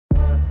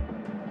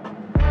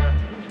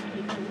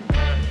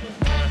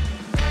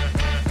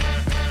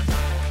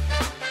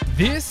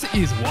This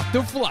is What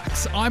the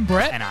Flux. I'm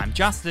Brett. And I'm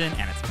Justin,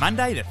 and it's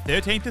Monday, the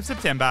 13th of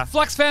September.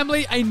 Flux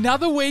family,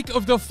 another week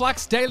of the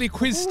Flux Daily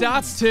Quiz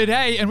starts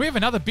today, and we have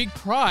another big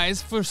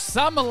prize for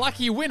some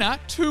lucky winner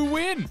to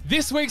win.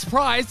 This week's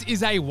prize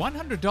is a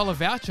 $100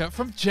 voucher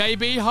from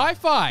JB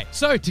Hi-Fi.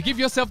 So to give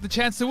yourself the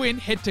chance to win,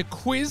 head to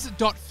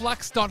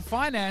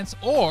quiz.flux.finance,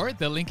 or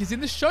the link is in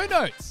the show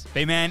notes.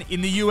 B-Man,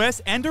 in the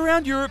US and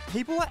around Europe,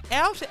 people are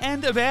out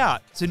and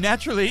about. So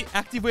naturally,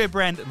 activewear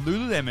brand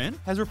Lululemon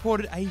has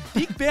reported a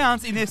big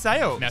bounce in their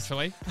sales.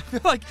 Naturally. I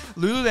feel like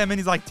Lululemon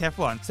is like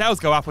Teflon. Sales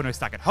go up when we're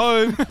stuck at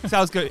home.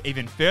 Sales go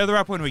even further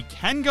up when we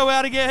can go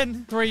out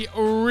again. 3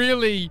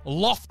 really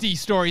lofty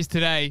stories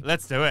today.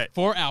 Let's do it.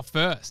 For our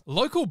first,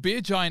 local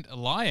beer giant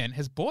Lion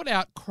has bought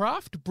out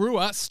craft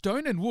brewer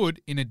Stone &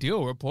 Wood in a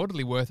deal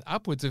reportedly worth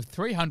upwards of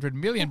 $300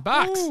 million.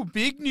 Ooh,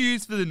 big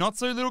news for the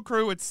not-so-little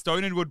crew at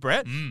Stone & Wood,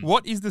 Brett.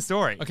 What is the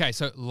story? Okay,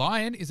 so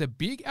Lion is a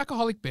big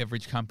alcoholic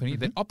beverage company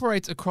that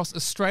operates across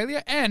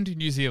Australia and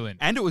New Zealand.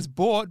 And it was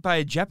bought by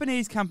a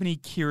Japanese company,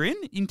 Kirin,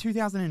 in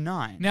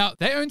 2009. Now,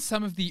 they own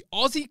some of the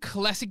Aussie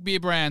classic beer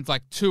brands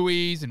like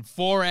Tooheys and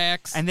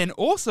 4X. And then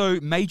also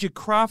major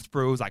craft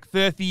brewers like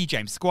Furphy,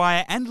 James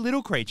Squire, and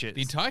Little Creatures.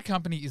 The entire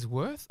company is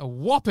worth a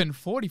whopping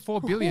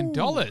 $44 billion.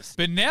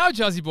 But now,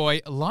 Juzzy Boy,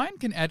 Lion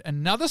can add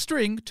another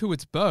string to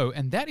its bow,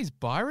 and that is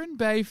Byron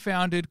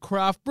Bay-founded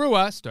craft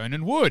brewer Stone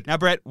 & Wood. Now,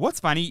 Brett,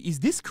 what's funny is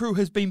this crew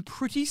has been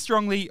pretty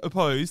strongly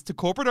opposed to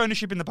corporate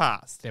ownership in the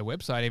past. Their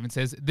website even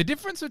says, the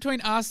difference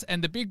between us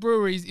and the big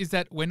breweries is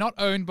that we're not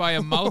owned by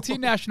a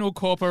multinational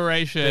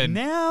corporation.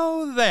 But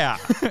now they are.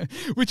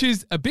 Which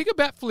is a bigger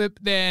bat flip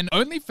than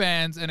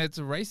OnlyFans and its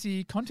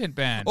racy content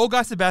ban. Or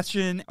Guy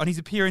Sebastian on his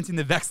appearance in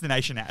the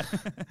vaccination ad.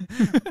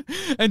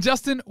 And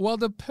Justin, while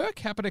the per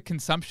capita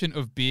consumption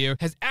of beer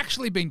has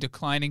actually been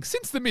declining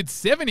since the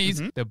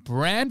mid-70s, the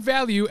brand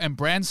value and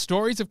brand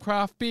stories of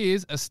craft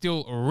beers are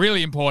still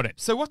really important.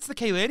 So what's the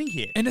key learning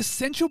here? An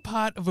essential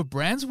part of a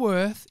brand's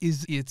worth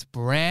is its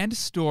brand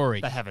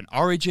story. They have an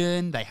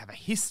origin, they have a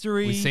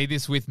history. We see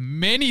this with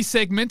many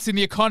segments in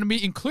the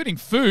economy, including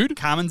food.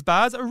 Carmen's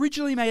bars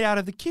originally made out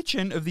of the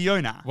kitchen of the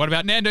owner. What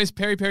about Nando's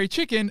Peri Peri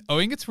Chicken,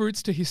 owing its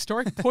roots to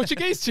historic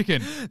Portuguese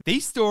chicken?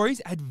 These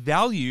stories add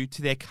value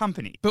to their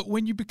company. But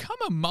when you become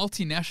a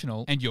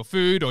multinational and your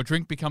food or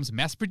drink becomes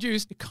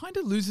mass-produced, it kind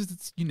of loses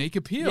its unique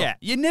appeal. Yeah,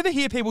 you never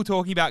hear people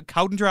talking about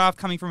Carlton Draft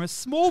coming from a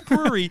small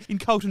brewery in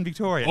Carlton,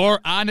 Victoria. Or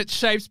Arnott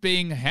Shapes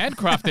being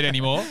handcrafted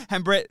anymore.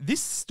 And Brett,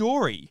 this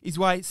story is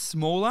why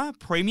smaller,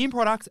 premium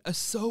products are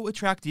so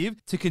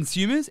attractive to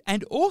consumers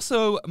and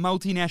also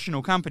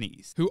multinational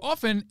companies, who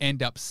often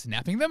end up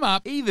snapping them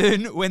up,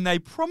 even when they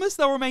promise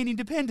they'll remain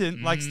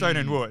independent like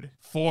Stone & Wood.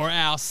 For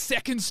our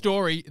second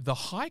story, the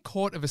High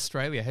Court of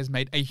Australia has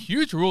made a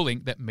huge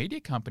ruling that media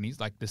companies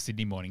like the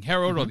Sydney Morning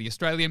Herald or the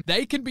Australian,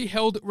 they can be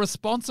held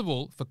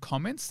responsible for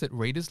comments that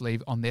readers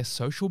leave on their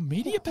social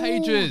media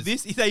pages.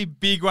 This is a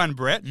big one,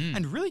 Brett,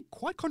 and really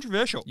quite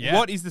controversial. Yeah.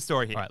 What is the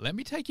story here? All right, let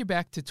me take you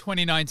back to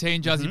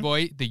 2019, Juzzy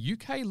Boy. The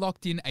UK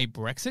locked in a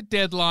Brexit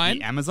deadline.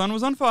 The Amazon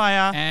was on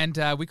fire. And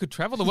we could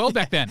travel the world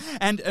back then.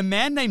 And a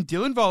man named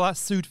Dylan Voller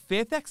sued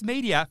Fairfax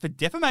Media for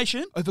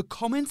defamation over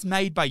comments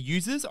made by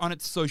users on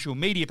its social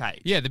media page.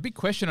 Yeah, the big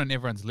question on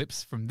everyone's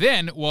lips from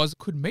then was,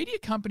 could media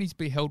companies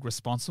be held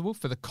responsible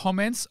for the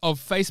comments of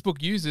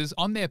Facebook users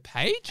on their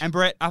page? And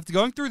Brett, after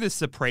going through the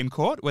Supreme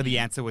Court, where the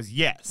answer was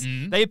yes,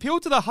 they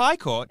appealed to the High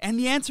Court, and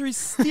the answer is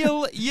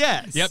still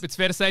yes. Yep, it's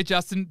fair to say,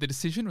 Justin, the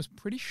decision was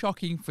pretty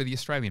shocking for the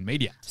Australian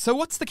media. So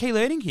what's the key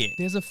learning here?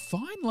 There's a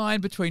fine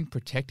line between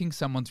protecting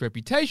someone's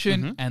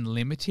reputation and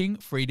limiting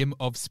freedom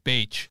of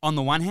speech. On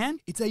the one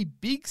hand, it's a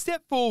big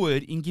step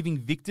forward in giving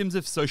victims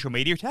of social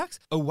media attacks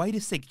a way to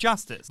seek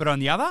justice. But on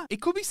the other,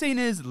 it could be seen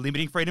as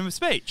limiting freedom of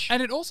speech.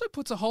 And it also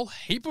puts a whole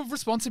heap of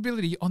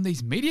responsibility on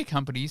these media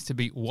companies to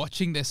be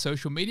watching their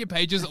social media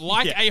pages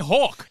like a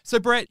hawk. So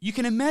Brett, you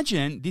can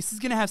imagine this is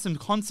going to have some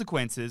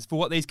consequences for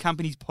what these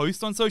companies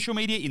post on social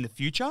media in the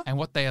future. And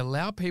what they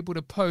allow people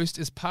to post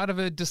as part of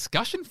a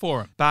discussion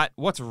forum. But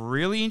what's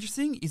really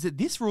interesting is that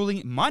this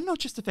ruling might not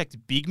just affect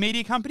big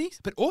media companies,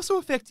 but also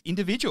affect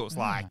individuals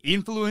like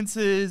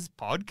influencers,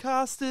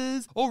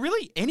 podcasters, or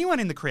really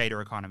anyone in the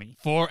creator economy.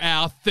 For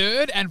our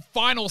third and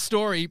final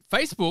story,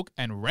 Facebook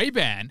and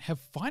Ray-Ban have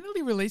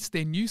finally released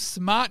their new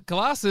smart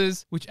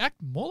glasses, which act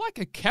more like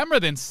a camera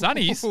than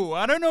Sonny's. Ooh,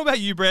 I don't know about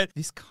you, Brett.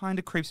 This kind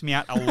of creeps me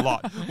out a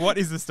lot. What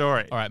is the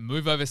story? All right,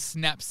 move over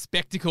Snap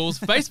Spectacles.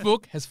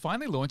 Facebook has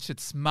finally launched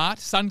its smart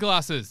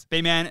sunglasses.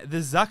 B-Man, the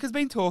Zuck has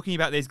been talking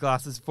about these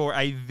glasses for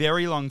a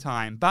very long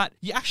time, but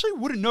you actually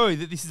wouldn't know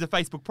that this is a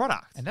Facebook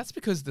product. And that's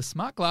because the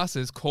smart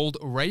glasses called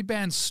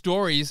Ray-Ban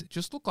Stories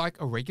just look like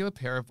a regular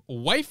pair of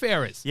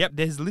Wayfarers. Yep,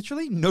 there's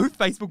literally no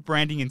Facebook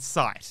branding in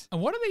sight.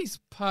 And what are these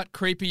part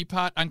creepy,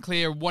 part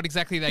unclear what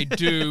exactly they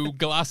do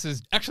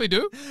glasses actually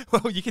do?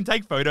 Well, you can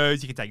take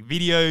photos, you can take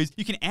videos,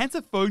 you can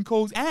answer phone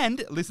calls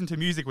and listen to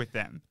music with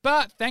them.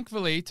 But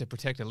thankfully, to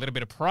protect a little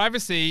bit of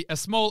privacy, a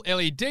small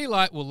LED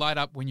light will light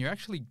light up when you're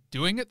actually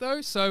doing it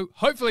though, so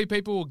hopefully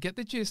people will get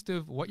the gist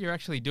of what you're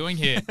actually doing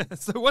here.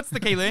 So what's the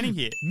key learning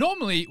here?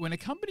 Normally, when a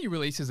company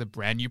releases a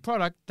brand new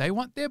product, they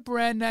want their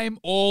brand name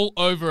all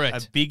over it.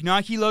 A big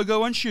Nike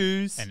logo on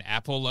shoes. An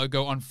Apple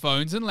logo on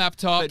phones and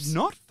laptops. But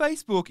not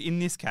Facebook in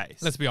this case.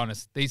 Let's be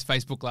honest, these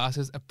Facebook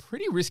glasses are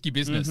pretty risky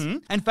business.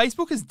 And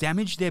Facebook has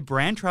damaged their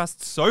brand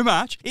trust so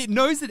much, it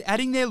knows that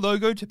adding their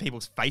logo to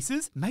people's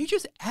faces may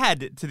just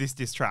add to this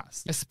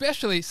distrust.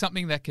 Especially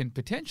something that can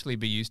potentially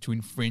be used to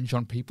infringe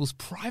on people's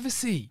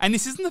privacy. And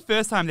this isn't the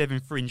first time they've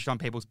infringed on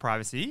people's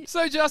privacy.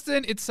 So,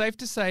 Justin, it's safe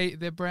to say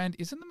their brand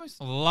isn't the most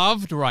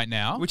loved right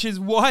now. Which is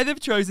why they've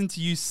chosen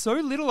to use so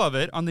little of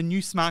it on the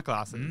new smart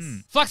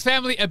glasses. Flux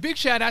family, a big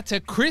shout out to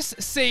Chris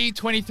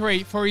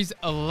C23 for his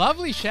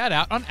lovely shout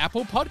out on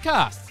Apple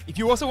Podcasts. If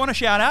you also want a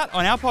shout out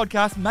on our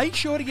podcast, make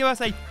sure to give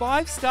us a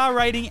 5-star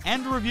rating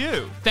and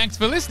review. Thanks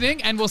for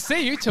listening, and we'll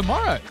see you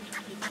tomorrow.